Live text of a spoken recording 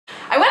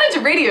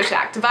went to Radio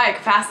Shack to buy a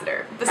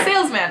capacitor. The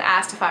salesman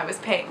asked if I was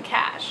paying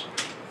cash.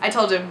 I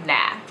told him,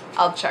 nah,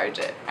 I'll charge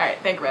it. Alright,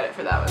 thank Reddit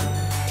for that one.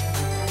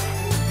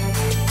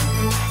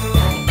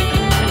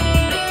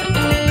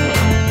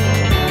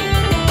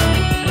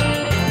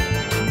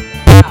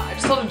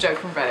 A joke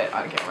from Reddit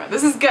on camera.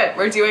 This is good.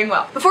 We're doing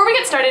well. Before we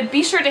get started,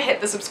 be sure to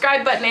hit the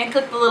subscribe button and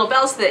click the little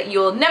bell so that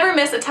you'll never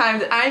miss a time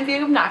that I'm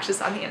being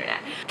obnoxious on the internet.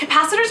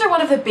 Capacitors are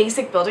one of the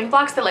basic building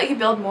blocks that let you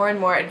build more and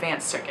more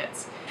advanced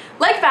circuits.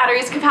 Like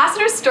batteries,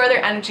 capacitors store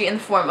their energy in the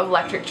form of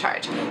electric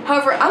charge.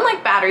 However,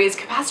 unlike batteries,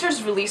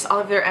 capacitors release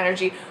all of their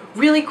energy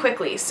really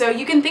quickly. So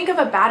you can think of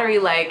a battery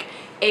like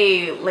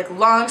a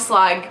long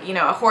slug, you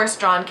know, a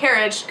horse-drawn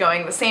carriage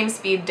going the same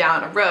speed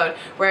down a road,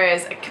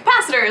 whereas a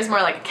capacitor is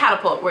more like a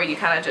catapult where you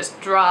kind of just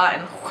draw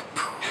and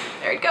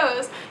there it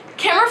goes.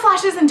 Camera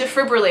flashes and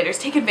defibrillators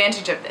take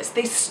advantage of this.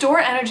 They store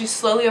energy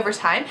slowly over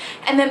time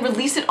and then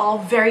release it all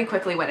very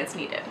quickly when it's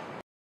needed.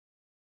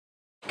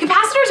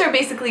 Capacitors are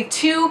basically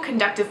two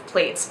conductive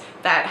plates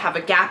that have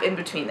a gap in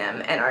between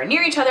them and are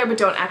near each other but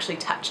don't actually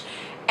touch.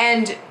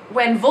 And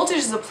when voltage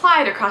is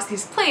applied across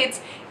these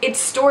plates, it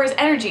stores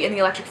energy in the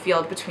electric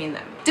field between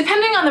them.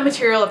 Depending on the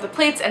material of the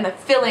plates and the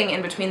filling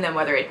in between them,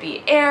 whether it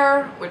be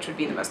air, which would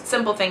be the most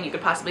simple thing you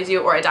could possibly do,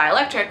 or a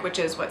dielectric, which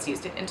is what's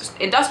used in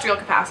industrial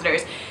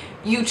capacitors,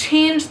 you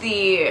change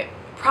the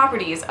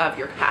properties of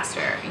your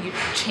capacitor. You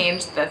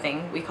change the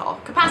thing we call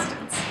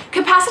capacitance.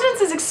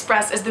 Capacitance is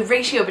expressed as the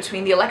ratio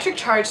between the electric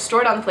charge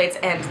stored on the plates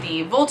and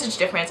the voltage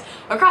difference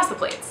across the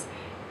plates.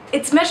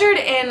 It's measured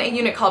in a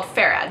unit called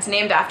farads,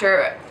 named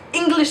after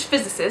English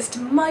physicist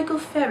Michael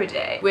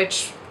Faraday,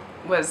 which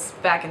was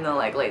back in the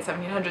late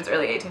 1700s,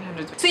 early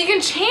 1800s. So you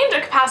can change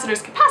a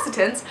capacitor's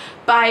capacitance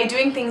by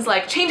doing things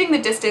like changing the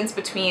distance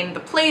between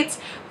the plates,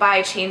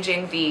 by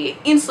changing the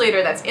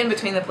insulator that's in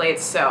between the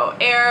plates, so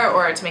air,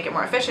 or to make it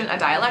more efficient, a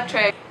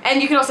dielectric.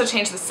 And you can also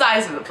change the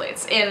size of the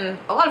plates. In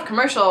a lot of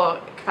commercial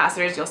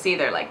capacitors, you'll see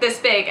they're like this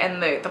big,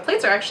 and the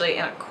plates are actually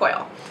in a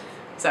coil.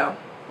 So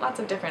lots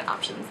of different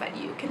options that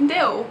you can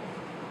do.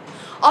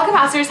 All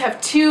capacitors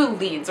have two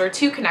leads, or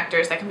two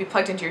connectors, that can be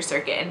plugged into your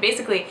circuit, and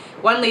basically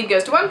one lead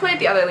goes to one plate,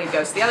 the other lead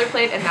goes to the other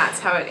plate, and that's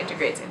how it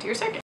integrates into your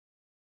circuit.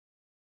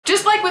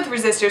 Just like with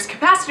resistors,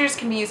 capacitors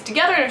can be used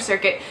together in a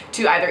circuit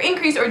to either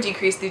increase or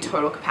decrease the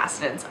total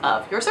capacitance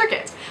of your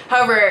circuit.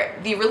 However,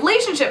 the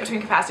relationship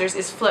between capacitors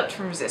is flipped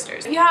from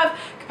resistors. If you have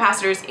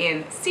capacitors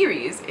in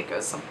series, it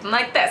goes something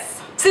like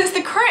this. Since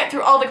the current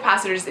through all the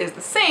capacitors is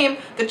the same,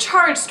 the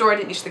charge stored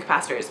in each of the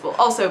capacitors will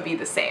also be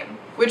the same.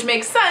 Which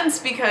makes sense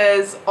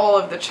because all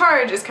of the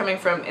charge is coming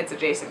from its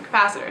adjacent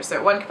capacitor.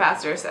 So one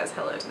capacitor says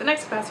hello to the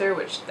next capacitor,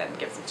 which then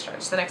gives its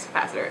charge to the next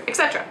capacitor,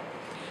 etc.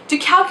 To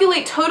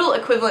calculate total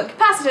equivalent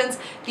capacitance,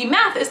 the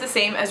math is the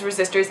same as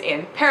resistors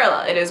in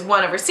parallel. It is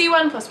 1 over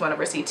C1 plus 1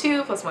 over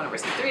C2 plus 1 over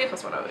C3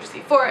 plus 1 over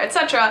C4,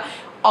 etc.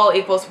 all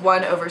equals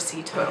 1 over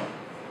C total.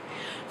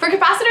 For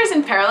capacitors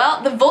in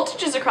parallel, the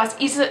voltages across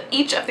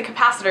each of the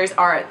capacitors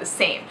are the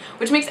same,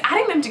 which makes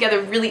adding them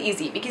together really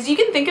easy because you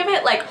can think of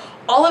it like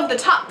all of the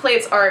top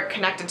plates are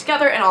connected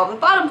together and all the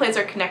bottom plates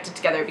are connected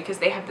together because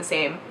they have the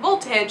same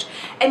voltage,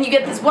 and you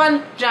get this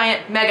one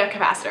giant mega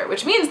capacitor,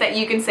 which means that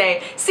you can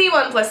say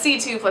C1 plus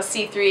C2 plus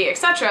C3,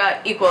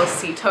 etc. equals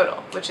C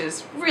total, which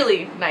is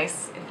really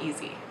nice and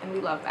easy, and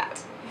we love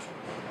that.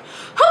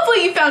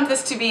 Hopefully you found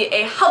this to be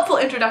a helpful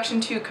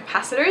introduction to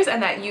capacitors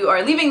and that you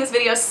are leaving this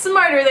video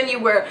smarter than you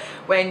were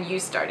when you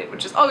started,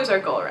 which is always our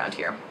goal around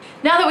here.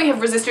 Now that we have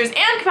resistors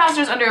and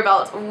capacitors under our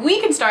belt, we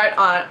can start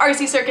on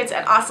RC circuits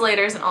and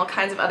oscillators and all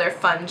kinds of other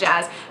fun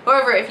jazz.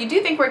 However, if you do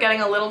think we're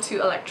getting a little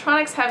too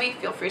electronics heavy,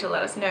 feel free to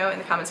let us know in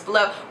the comments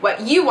below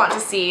what you want to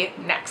see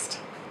next.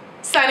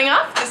 Signing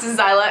off, this is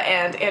Zyla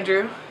and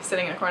Andrew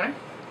sitting in a corner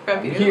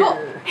from Beauty and the Bowl.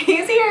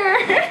 He's here!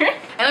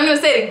 And I'm going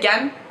to say it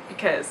again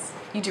because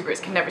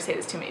YouTubers can never say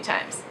this too many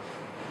times.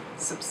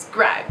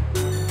 Subscribe.